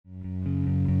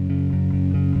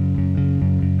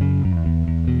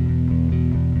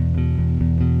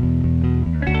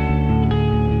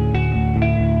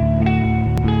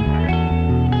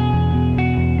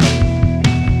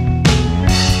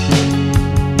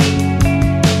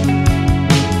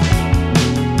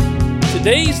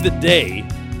Today's the day,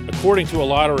 according to a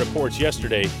lot of reports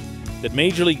yesterday, that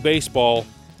Major League Baseball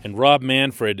and Rob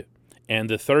Manfred and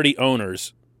the 30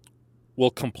 owners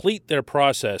will complete their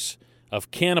process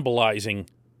of cannibalizing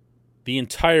the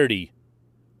entirety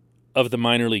of the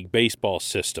minor league baseball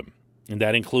system, and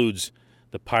that includes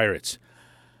the Pirates.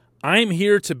 I'm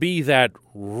here to be that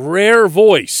rare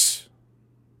voice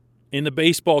in the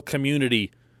baseball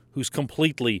community who's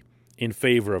completely in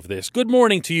favor of this. Good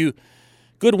morning to you.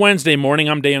 Good Wednesday morning.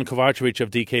 I'm Dejan Kovacevic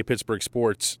of DK Pittsburgh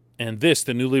Sports, and this,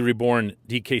 the newly reborn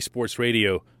DK Sports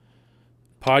Radio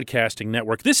podcasting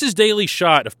network. This is Daily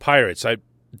Shot of Pirates. I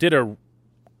did a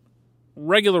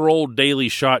regular old Daily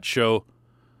Shot show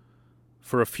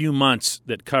for a few months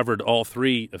that covered all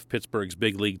three of Pittsburgh's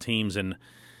big league teams, and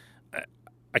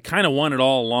I kind of wanted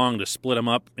all along to split them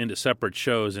up into separate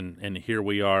shows, and here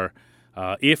we are.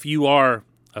 If you are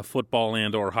a football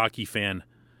and or hockey fan,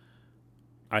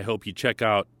 I hope you check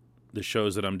out the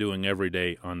shows that I'm doing every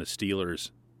day on the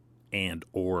Steelers and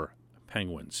or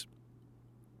Penguins.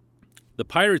 The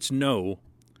Pirates know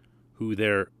who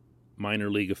their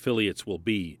minor league affiliates will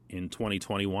be in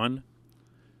 2021.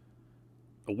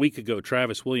 A week ago,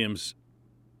 Travis Williams,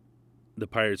 the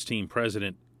Pirates team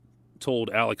president, told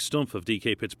Alex Stumpf of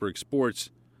DK Pittsburgh Sports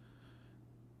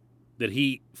that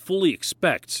he fully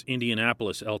expects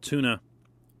Indianapolis, Altoona,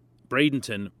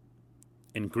 Bradenton,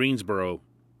 and Greensboro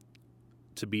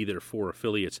to be their four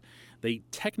affiliates. They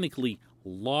technically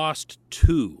lost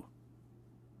two.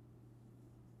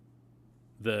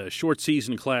 The short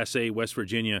season Class A West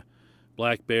Virginia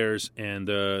Black Bears and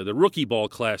the rookie ball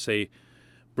Class A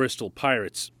Bristol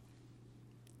Pirates.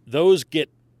 Those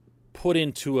get put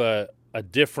into a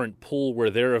different pool where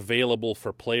they're available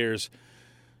for players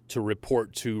to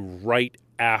report to right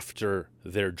after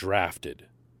they're drafted.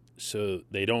 So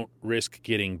they don't risk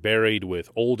getting buried with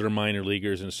older minor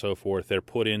leaguers and so forth. They're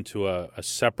put into a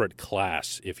separate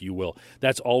class, if you will.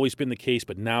 That's always been the case,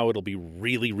 but now it'll be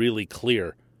really, really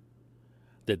clear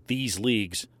that these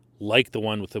leagues, like the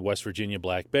one with the West Virginia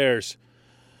Black Bears,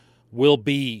 will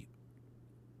be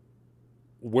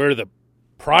where the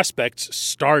prospects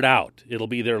start out. It'll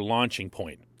be their launching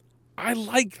point. I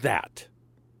like that.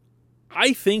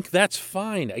 I think that's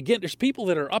fine. Again, there's people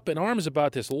that are up in arms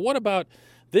about this. Well, what about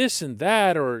this and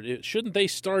that, or shouldn't they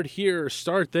start here or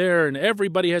start there and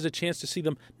everybody has a chance to see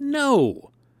them? No.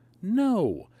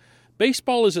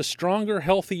 Baseball is a stronger,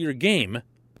 healthier game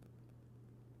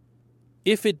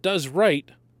if it does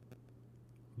right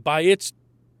by its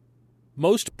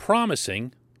most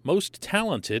promising, most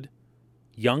talented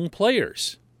young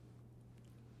players.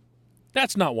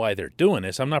 That's not why they're doing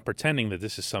this. I'm not pretending that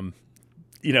this is some,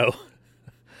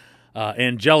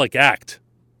 angelic act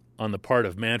on the part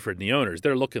of Manfred and the owners.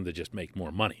 They're looking to just make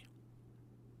more money.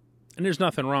 And there's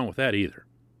nothing wrong with that either.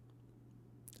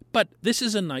 But this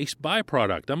is a nice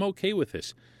byproduct. I'm okay with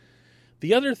this.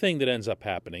 The other thing that ends up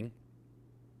happening,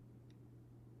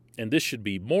 and this should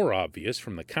be more obvious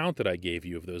from the count that I gave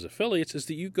you of those affiliates, is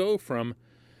that you go from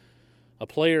a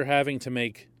player having to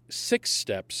make 6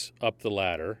 steps up the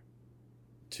ladder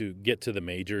to get to the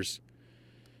majors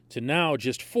to now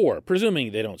just 4,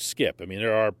 presuming they don't skip. I mean,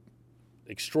 there are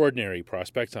extraordinary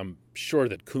prospects. I'm sure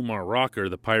that Kumar Rocker,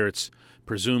 the Pirates'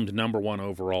 presumed number 1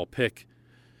 overall pick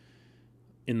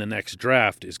in the next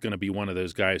draft, is going to be one of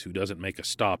those guys who doesn't make a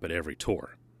stop at every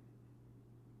tour.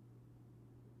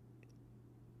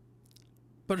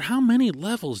 But how many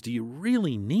levels do you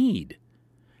really need?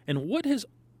 And what has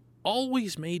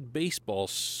always made baseball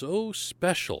so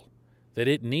special that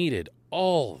it needed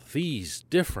all these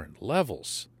different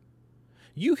levels?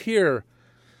 You hear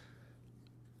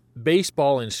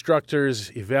baseball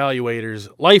instructors, evaluators,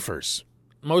 lifers,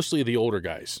 mostly the older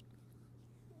guys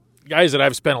that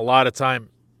I've spent a lot of time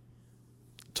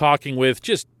talking with,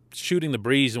 just shooting the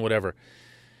breeze and whatever.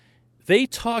 They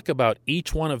talk about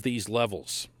each one of these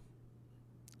levels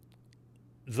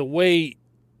the way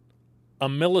a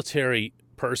military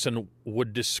person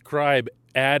would describe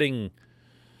adding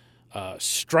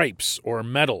stripes or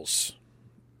medals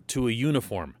to a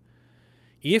uniform.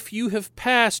 If you have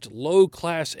passed low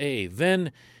Class A,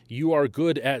 then you are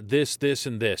good at this, this,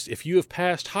 and this. If you have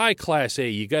passed high Class A,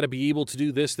 you got to be able to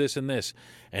do this, this, and this.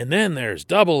 And then there's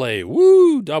Double A.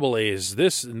 Double A is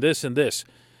this and this and this.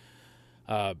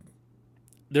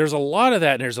 There's a lot of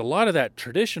that, and there's a lot of that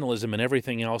traditionalism and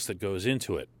everything else that goes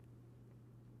into it.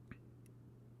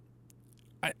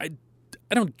 I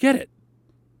don't get it.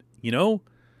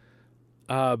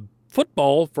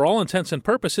 Football, for all intents and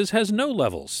purposes, has no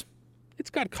levels. It's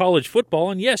got college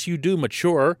football, and yes, you do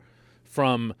mature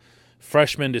from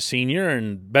freshman to senior,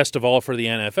 and best of all for the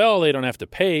NFL, they don't have to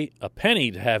pay a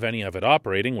penny to have any of it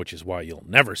operating, which is why you'll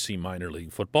never see minor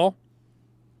league football.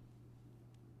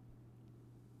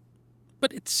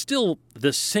 But it's still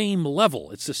the same level.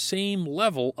 It's the same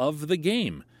level of the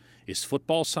game. Is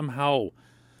football somehow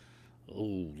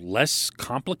less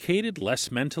complicated,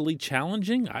 less mentally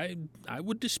challenging? I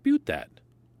would dispute that.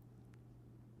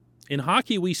 In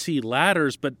hockey, we see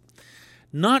ladders, but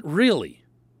not really.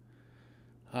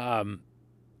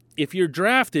 If you're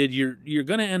drafted, you're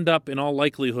going to end up, in all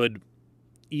likelihood,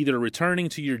 either returning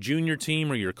to your junior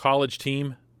team or your college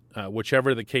team,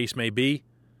 whichever the case may be,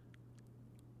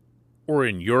 or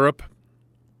in Europe.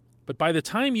 But by the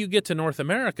time you get to North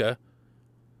America,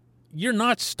 you're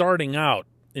not starting out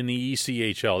in the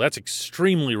ECHL. That's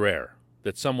extremely rare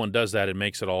that someone does that and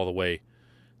makes it all the way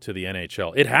to the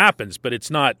NHL. It happens, but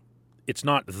it's not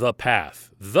the path.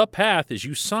 The path is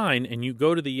you sign and you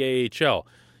go to the AHL.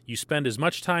 You spend as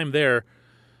much time there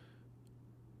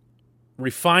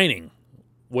refining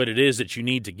what it is that you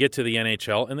need to get to the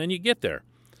NHL, and then you get there.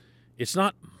 It's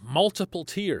not multiple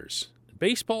tiers.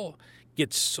 Baseball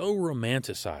gets so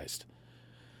romanticized,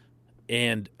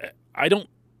 and I don't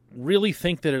really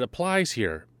think that it applies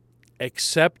here,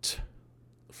 except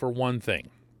for one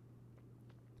thing.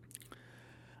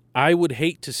 I would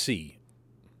hate to see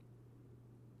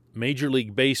Major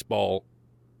League Baseball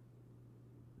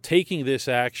taking this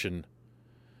action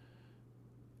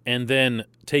and then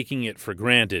taking it for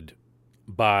granted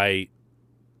by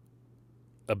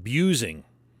abusing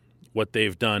what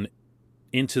they've done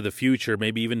into the future,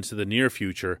 maybe even to the near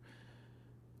future,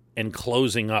 and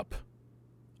closing up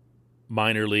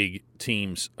minor league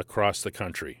teams across the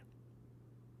country.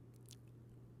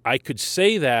 I could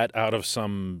say that out of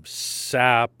some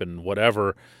sap and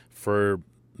whatever for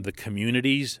the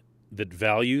communities that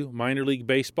value minor league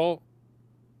baseball.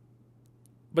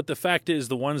 But the fact is,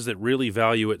 the ones that really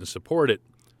value it and support it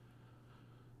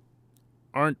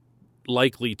aren't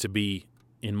likely to be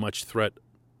in much threat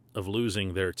of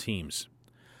losing their teams.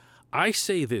 I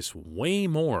say this way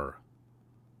more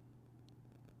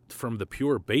from the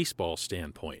pure baseball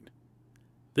standpoint.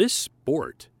 This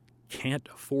sport can't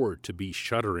afford to be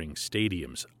shuttering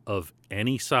stadiums of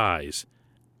any size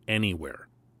anywhere.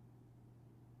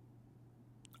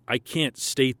 I can't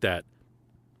state that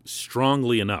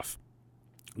strongly enough.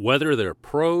 Whether they're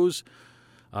pros,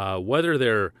 whether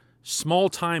they're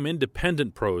small-time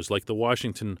independent pros like the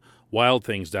Washington Wild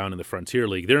Things down in the Frontier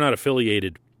League, they're not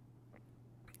affiliated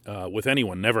with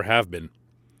anyone, never have been.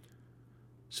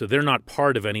 So they're not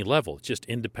part of any level. It's just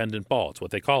independent ball. It's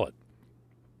what they call it.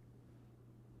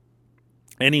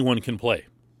 Anyone can play.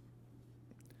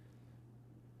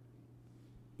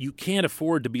 You can't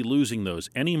afford to be losing those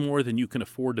any more than you can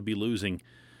afford to be losing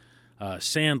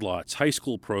sandlots, high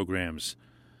school programs,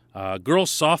 girls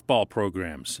softball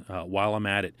programs, while I'm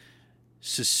at it.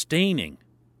 Sustaining,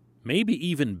 maybe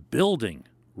even building,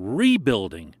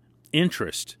 rebuilding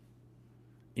interest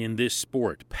in this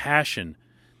sport, passion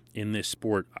in this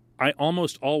sport. I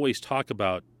almost always talk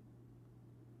about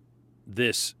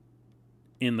this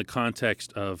in the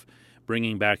context of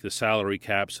bringing back the salary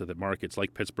cap so that markets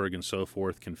like Pittsburgh and so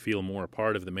forth can feel more a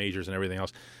part of the majors and everything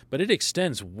else. But it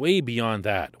extends way beyond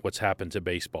that, what's happened to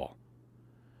baseball.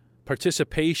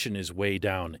 Participation is way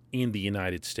down in the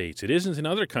United States. It isn't in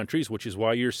other countries, which is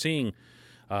why you're seeing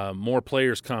more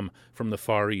players come from the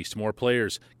Far East, more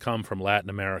players come from Latin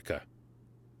America.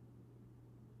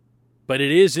 But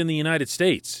it is in the United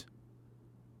States.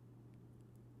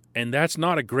 And that's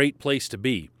not a great place to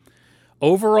be.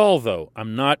 Overall, though,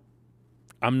 I'm not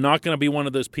going to be one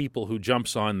of those people who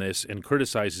jumps on this and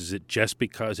criticizes it just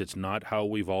because it's not how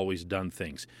we've always done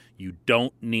things. You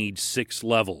don't need 6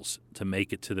 levels to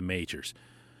make it to the majors.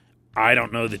 I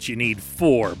don't know that you need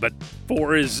 4, but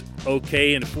 4 is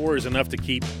okay, and 4 is enough to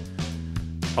keep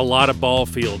a lot of ball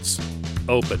fields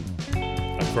open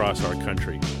across our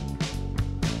country.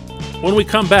 When we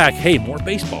come back, hey, more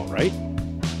baseball, right?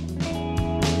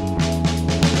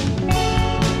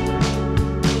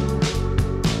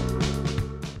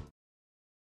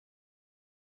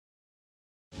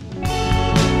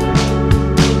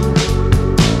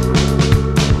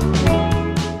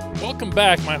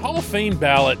 Back. My Hall of Fame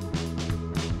ballot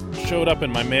showed up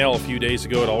in my mail a few days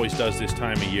ago. It always does this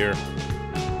time of year.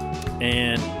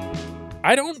 And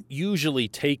I don't usually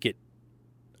take it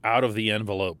out of the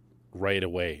envelope right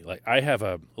away. Like, I have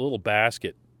a little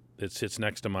basket that sits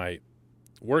next to my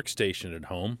workstation at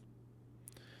home.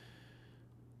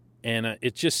 And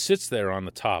it just sits there on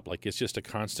the top. Like, it's just a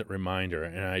constant reminder.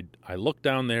 And I look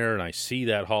down there and I see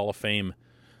that Hall of Fame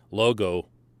logo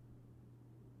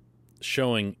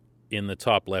showing in the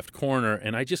top left corner,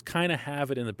 and I just kind of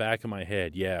have it in the back of my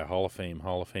head. Yeah, Hall of Fame,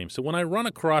 Hall of Fame. So when I run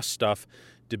across stuff,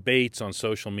 debates on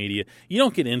social media, you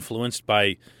don't get influenced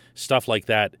by stuff like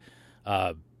that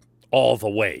all the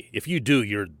way. If you do,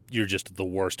 you're just the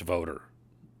worst voter.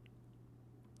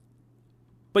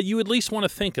 But you at least want to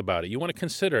think about it. You want to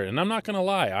consider it. And I'm not going to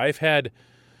lie. I've had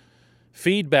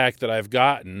feedback that I've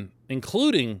gotten,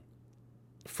 including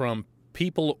from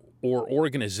people or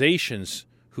organizations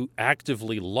who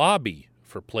actively lobby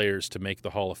for players to make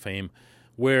the Hall of Fame,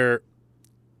 where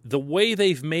the way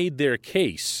they've made their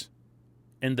case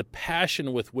and the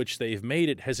passion with which they've made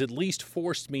it has at least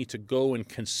forced me to go and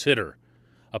consider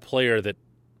a player that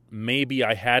maybe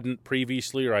I hadn't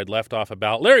previously or I'd left off a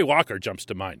ballot. Larry Walker jumps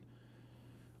to mind.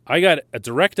 I got a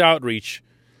direct outreach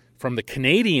from the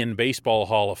Canadian Baseball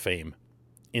Hall of Fame,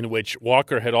 in which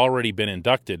Walker had already been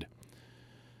inducted,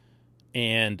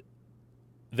 and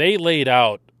they laid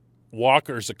out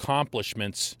Walker's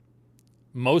accomplishments,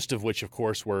 most of which, of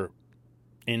course, were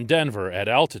in Denver at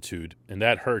altitude, and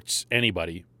that hurts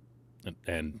anybody.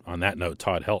 And on that note,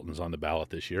 Todd Helton's on the ballot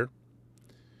this year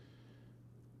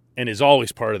and is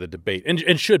always part of the debate,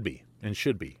 and should be.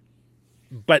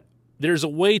 But there's a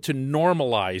way to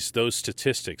normalize those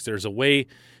statistics. There's a way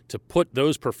to put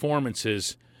those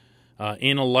performances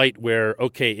in a light where,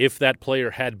 okay, if that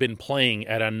player had been playing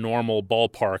at a normal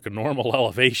ballpark, a normal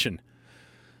elevation,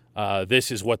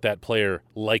 this is what that player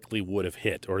likely would have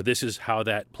hit, or this is how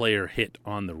that player hit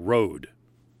on the road.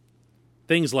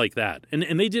 Things like that.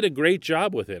 And they did a great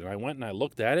job with it. And I went and I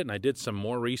looked at it, and I did some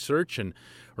more research, and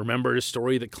remembered a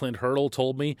story that Clint Hurdle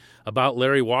told me about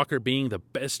Larry Walker being the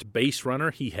best base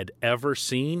runner he had ever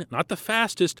seen. Not the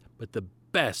fastest, but the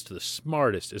best, the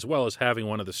smartest, as well as having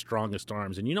one of the strongest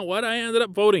arms. And you know what? I ended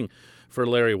up voting for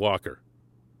Larry Walker.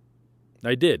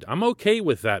 I did. I'm okay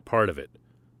with that part of it.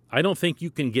 I don't think you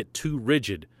can get too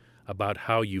rigid about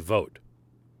how you vote.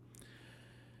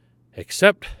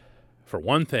 Except for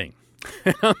one thing.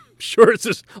 I'm sure it's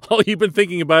just all you've been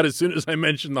thinking about as soon as I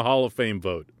mentioned the Hall of Fame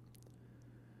vote.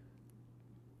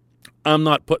 I'm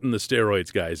not putting the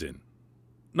steroids guys in.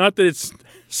 Not that it's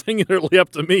singularly up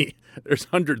to me. There's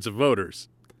hundreds of voters.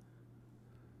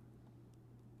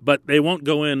 But they won't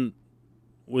go in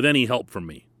with any help from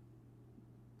me.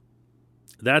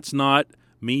 That's not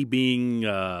me being,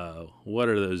 what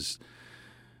are those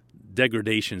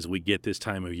degradations we get this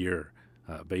time of year?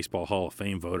 Baseball Hall of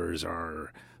Fame voters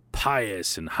are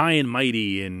pious and high and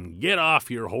mighty and get off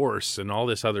your horse and all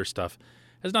this other stuff.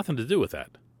 Has nothing to do with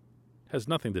that. Has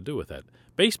nothing to do with that.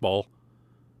 Baseball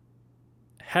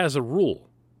has a rule,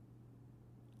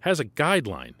 has a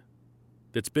guideline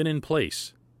that's been in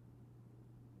place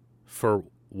for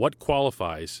what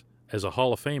qualifies as a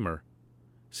Hall of Famer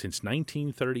since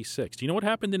 1936. Do you know what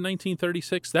happened in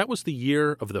 1936? That was the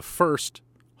year of the first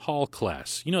Hall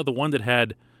class. You know, the one that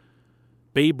had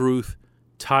Babe Ruth,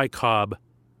 Ty Cobb,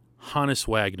 Honus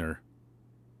Wagner,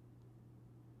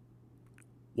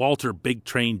 Walter Big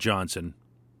Train Johnson.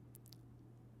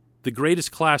 The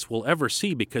greatest class we'll ever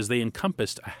see because they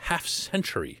encompassed a half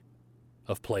century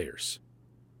of players.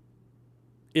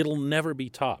 It'll never be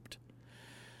topped.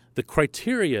 The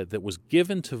criteria that was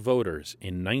given to voters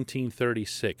in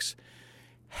 1936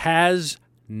 has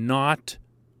not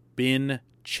been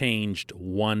changed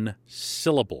one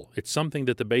syllable. It's something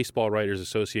that the Baseball Writers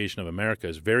Association of America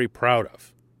is very proud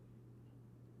of.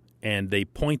 And they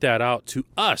point that out to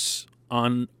us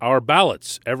on our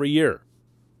ballots every year.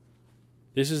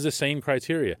 This is the same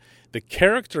criteria. The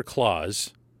character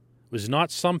clause was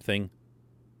not something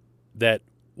that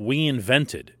we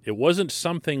invented. It wasn't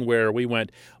something where we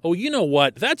went, oh, you know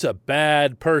what? That's a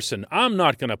bad person. I'm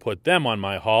not going to put them on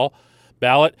my Hall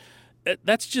ballot.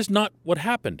 That's just not what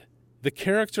happened. The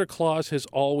character clause has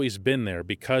always been there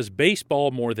because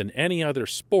baseball, more than any other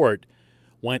sport,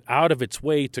 went out of its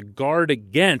way to guard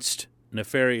against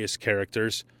nefarious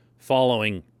characters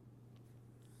following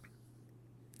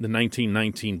the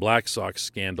 1919 Black Sox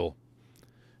scandal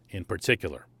in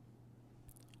particular.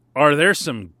 Are there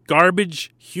some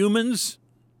garbage humans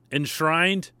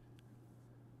enshrined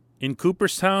in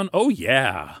Cooperstown? Oh,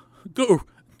 yeah. Go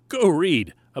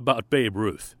read about Babe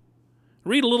Ruth.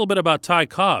 Read a little bit about Ty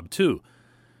Cobb, too.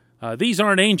 These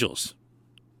aren't angels.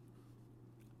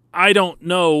 I don't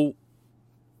know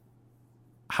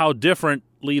how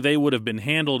differently they would have been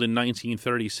handled in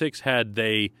 1936 had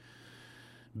they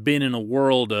been in a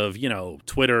world of,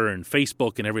 Twitter and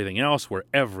Facebook and everything else where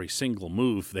every single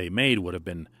move they made would have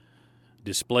been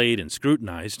displayed and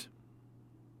scrutinized.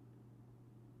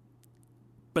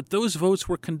 But those votes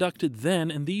were conducted then,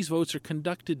 and these votes are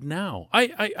conducted now.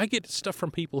 I get stuff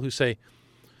from people who say,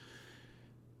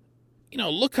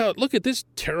 look at this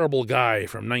terrible guy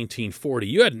from 1940.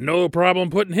 You had no problem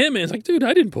putting him in. It's like, dude,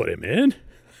 I didn't put him in.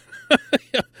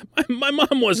 my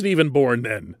mom wasn't even born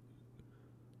then.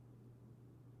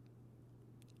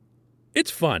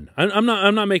 It's fun. I'm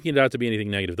not making it out to be anything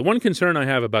negative. The one concern I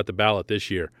have about the ballot this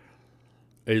year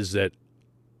is that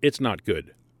it's not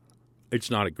good. It's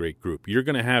not a great group. You're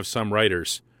going to have some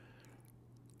writers.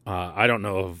 I don't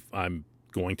know if I'm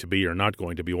going to be or not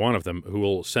going to be one of them who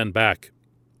will send back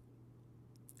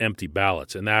empty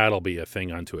ballots, and that'll be a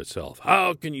thing unto itself.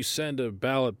 How can you send a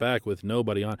ballot back with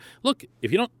nobody on? Look,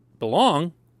 if you don't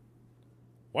belong,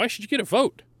 why should you get a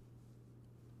vote?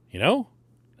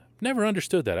 Never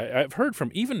understood that. I've heard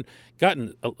from, even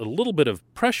gotten a little bit of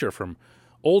pressure from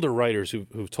older writers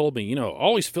who've told me,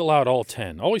 always fill out all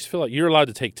 10. Always fill out. You're allowed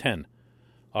to take 10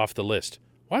 off the list.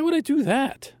 Why would I do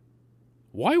that?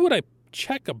 Why would I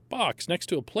check a box next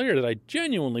to a player that I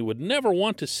genuinely would never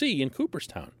want to see in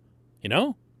Cooperstown?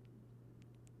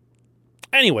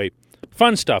 Anyway,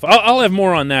 fun stuff. I'll have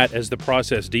more on that as the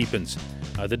process deepens.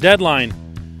 The deadline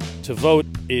to vote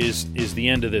is the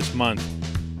end of this month,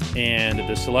 and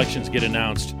the selections get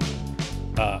announced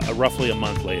roughly a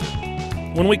month later.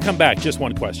 When we come back, just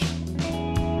one question.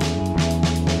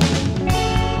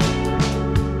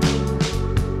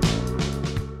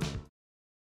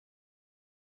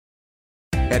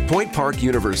 At Point Park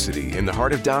University, in the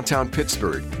heart of downtown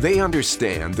Pittsburgh, they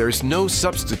understand there's no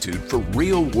substitute for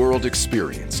real-world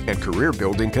experience and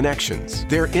career-building connections.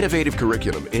 Their innovative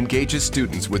curriculum engages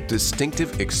students with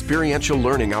distinctive experiential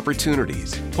learning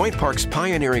opportunities. Point Park's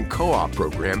pioneering co-op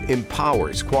program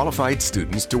empowers qualified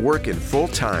students to work in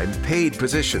full-time, paid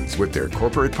positions with their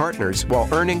corporate partners while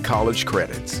earning college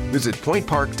credits. Visit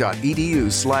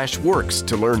pointpark.edu/works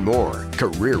to learn more.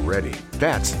 Career ready.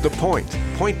 That's the point.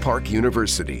 Point Park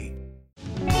University.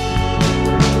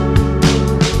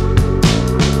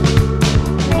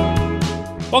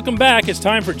 Welcome back. It's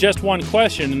time for Just One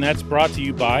Question, and that's brought to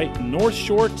you by North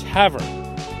Shore Tavern,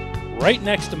 right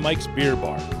next to Mike's Beer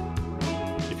Bar.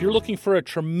 If you're looking for a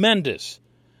tremendous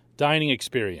dining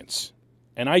experience,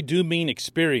 and I do mean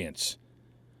experience,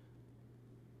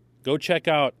 go check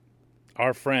out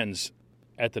our friends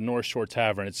at the North Shore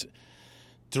Tavern. It's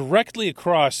directly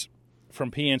across from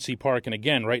PNC Park, and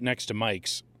again, right next to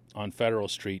Mike's on Federal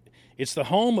Street. It's the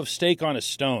home of Steak on a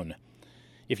Stone.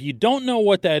 If you don't know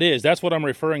what that is, that's what I'm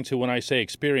referring to when I say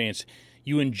experience.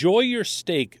 You enjoy your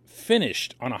steak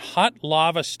finished on a hot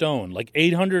lava stone, like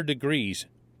 800 degrees,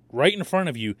 right in front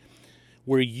of you,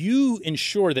 where you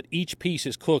ensure that each piece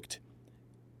is cooked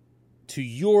to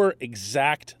your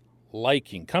exact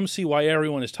liking. Come see why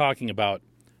everyone is talking about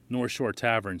North Shore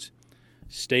Tavern's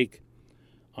Steak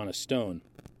on a Stone.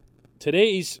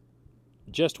 Today's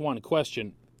Just One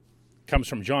Question comes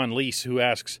from John Lease, who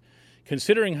asks,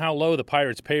 considering how low the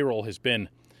Pirates' payroll has been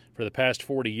for the past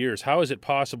 40 years, how is it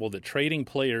possible that trading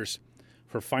players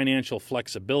for financial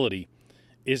flexibility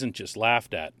isn't just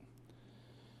laughed at?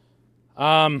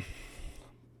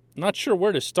 Not sure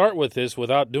where to start with this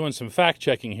without doing some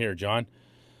fact-checking here, John.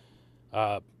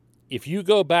 If you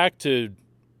go back to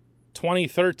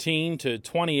 2013 to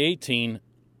 2018,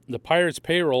 the Pirates'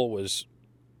 payroll was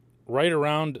right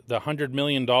around the $100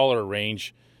 million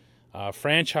range,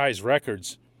 franchise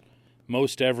records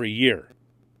most every year.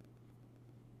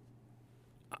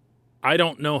 I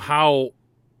don't know how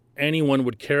anyone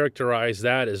would characterize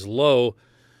that as low.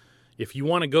 If you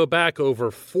want to go back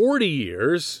over 40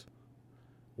 years,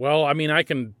 well, I mean, I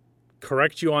can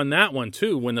correct you on that one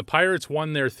too. When the Pirates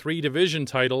won their 3 division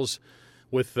titles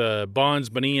with the Bonds,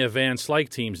 Bonilla, Van Slyke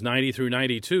teams, 90 through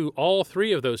 92, all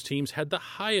 3 of those teams had the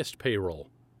highest payroll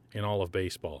in all of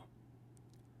baseball.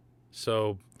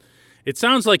 So it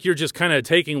sounds like you're just kind of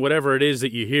taking whatever it is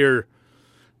that you hear,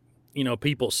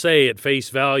 people say at face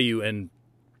value and,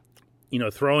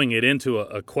 throwing it into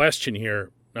a question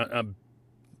here.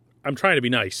 I'm trying to be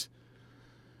nice.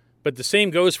 But the same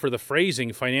goes for the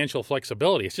phrasing financial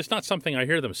flexibility. It's just not something I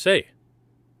hear them say.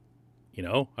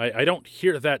 I don't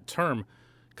hear that term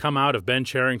come out of Ben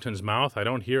Cherington's mouth. I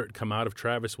don't hear it come out of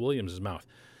Travis Williams' mouth.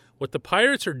 What the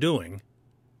Pirates are doing,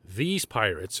 these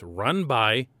Pirates, run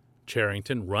by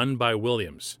Cherington, run by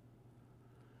Williams,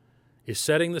 is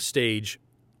setting the stage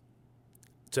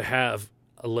to have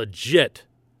a legit,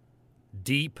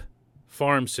 deep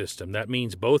farm system. That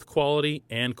means both quality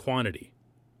and quantity.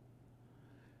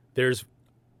 There's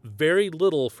very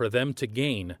little for them to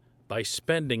gain by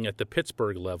spending at the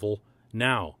Pittsburgh level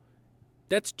now.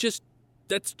 That's just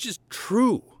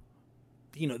true.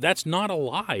 That's not a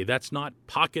lie. That's not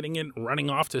pocketing it, running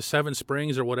off to Seven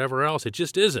Springs or whatever else. It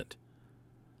just isn't.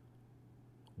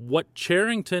 What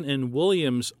Cherington and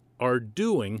Williams are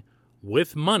doing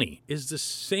with money is the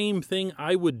same thing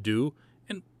I would do,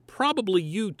 and probably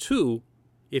you too,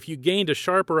 if you gained a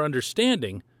sharper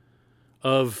understanding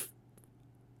of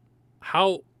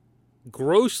how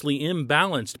grossly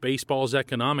imbalanced baseball's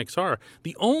economics are.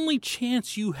 The only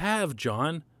chance you have,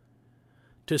 John,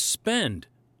 to spend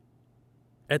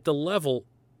at the level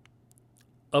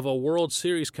of a World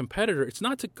Series competitor, it's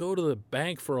not to go to the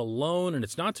bank for a loan, and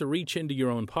it's not to reach into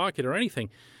your own pocket or anything.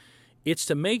 It's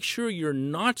to make sure you're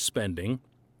not spending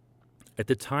at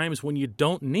the times when you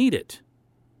don't need it,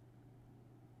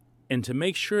 and to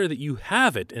make sure that you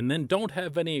have it and then don't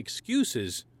have any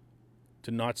excuses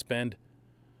to not spend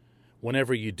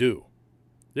whenever you do.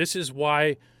 This is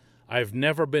why I've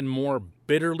never been more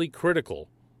bitterly critical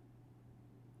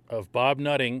of Bob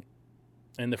Nutting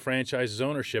and the franchise's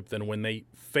ownership than when they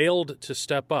failed to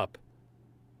step up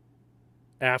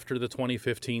after the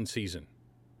 2015 season.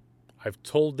 I've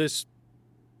told this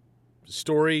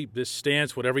story, this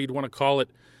stance, whatever you'd want to call it,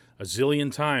 a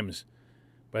zillion times,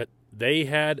 but they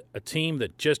had a team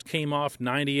that just came off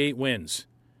 98 wins.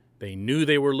 They knew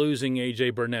they were losing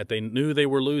A.J. Burnett. They knew they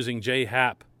were losing Jay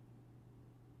Happ.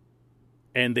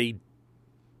 And they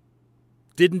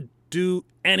didn't do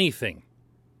anything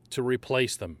to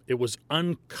replace them. It was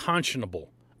unconscionable.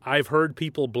 I've heard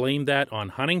people blame that on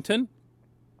Huntington,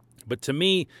 but to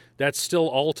me, that's still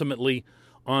ultimately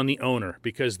on the owner,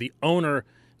 because the owner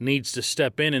needs to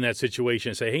step in that situation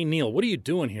and say, hey, Neil, what are you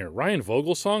doing here? Ryan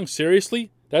Vogelsong?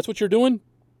 Seriously? That's what you're doing?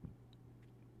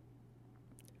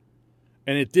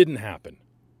 And it didn't happen.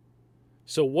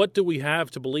 So what do we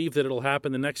have to believe that it'll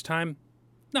happen the next time?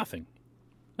 Nothing.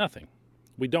 Nothing.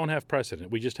 We don't have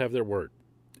precedent. We just have their word.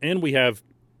 And we have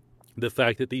the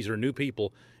fact that these are new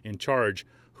people in charge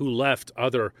who left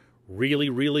other really,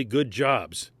 really good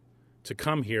jobs to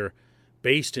come here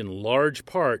based in large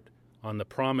part on the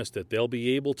promise that they'll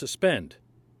be able to spend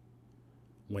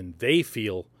when they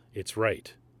feel it's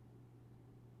right.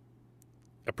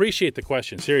 Appreciate the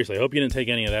question. Seriously, I hope you didn't take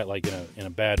any of that like in a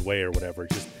bad way or whatever.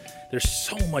 Just there's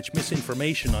so much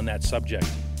misinformation on that subject,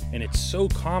 and it's so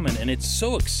common, and it's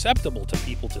so acceptable to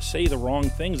people to say the wrong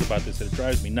things about this that it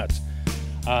drives me nuts.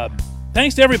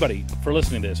 Thanks to everybody for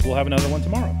listening to this. We'll have another one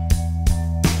tomorrow.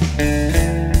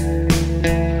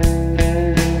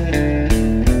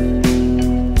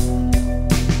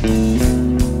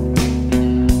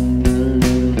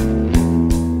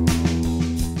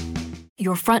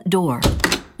 Your front door,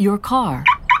 your car,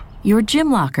 your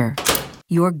gym locker,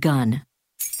 your gun.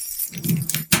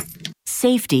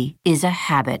 Safety is a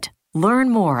habit. Learn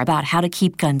more about how to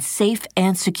keep guns safe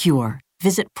and secure.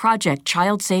 Visit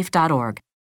ProjectChildSafe.org.